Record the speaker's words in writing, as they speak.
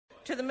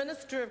To the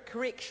Minister of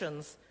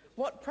Corrections,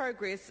 what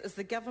progress is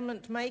the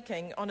government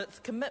making on its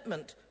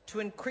commitment to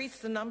increase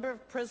the number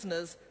of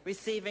prisoners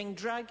receiving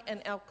drug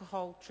and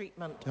alcohol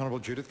treatment? The Honourable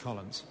Judith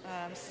Collins.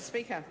 Mr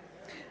Speaker,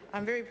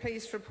 I'm very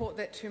pleased to report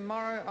that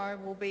tomorrow I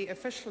will be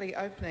officially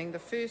opening the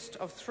first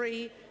of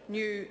 3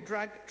 new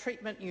drug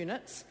treatment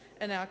units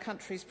in our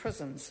country's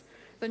prisons.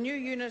 The new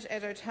unit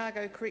at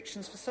Otago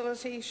Corrections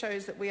Facility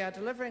shows that we are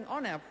delivering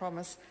on our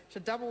promise to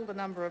double the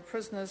number of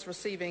prisoners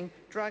receiving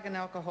drug and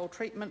alcohol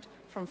treatment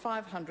from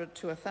 500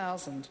 to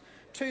 1,000.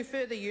 2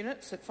 further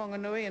units at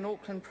Whanganui and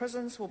Auckland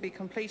prisons will be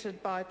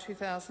completed by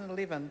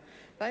 2011.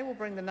 They will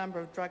bring the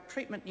number of drug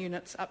treatment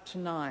units up to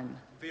 9.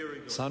 Very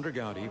good. Sandra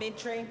Goudie.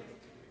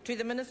 To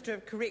the Minister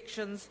of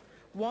Corrections,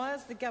 why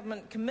is the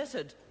government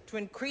committed to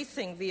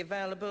increasing the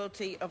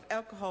availability of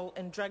alcohol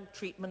and drug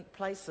treatment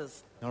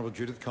places? Honourable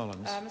Judith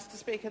Collins. Mr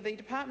Speaker, the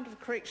Department of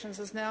Corrections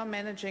is now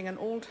managing an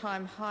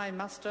all-time high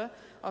muster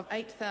of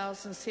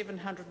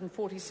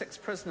 8,746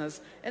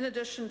 prisoners, in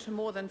addition to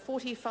more than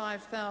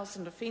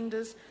 45,000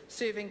 offenders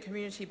serving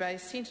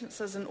community-based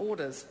sentences and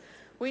orders.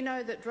 We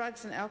know that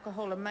drugs and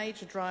alcohol are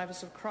major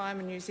drivers of crime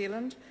in New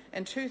Zealand,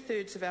 and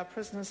 2/3 of our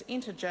prisoners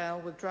enter jail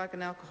with drug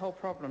and alcohol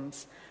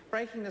problems.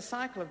 Breaking the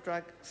cycle of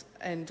drugs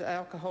and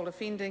alcohol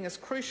offending is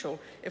crucial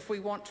if we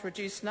want to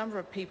reduce the number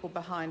of people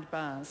behind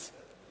bars.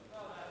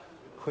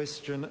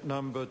 Question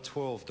number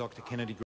 12, Dr Kennedy.